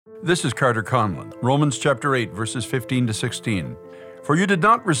This is Carter Conlon, Romans chapter 8, verses 15 to 16. For you did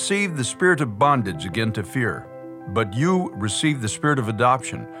not receive the spirit of bondage again to fear, but you received the spirit of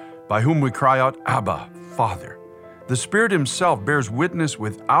adoption, by whom we cry out, Abba, Father. The Spirit Himself bears witness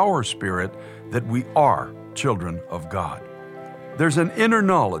with our spirit that we are children of God. There's an inner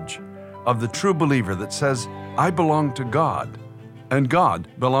knowledge of the true believer that says, I belong to God, and God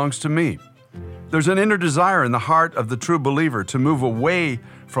belongs to me. There's an inner desire in the heart of the true believer to move away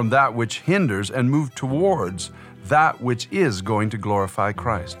from that which hinders and move towards that which is going to glorify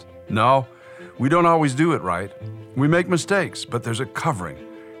Christ. No, we don't always do it right. We make mistakes, but there's a covering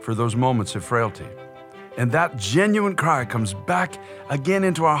for those moments of frailty. And that genuine cry comes back again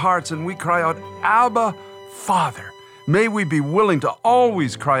into our hearts, and we cry out, Abba, Father. May we be willing to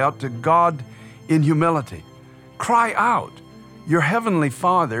always cry out to God in humility. Cry out. Your Heavenly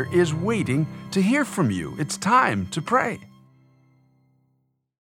Father is waiting to hear from you. It's time to pray.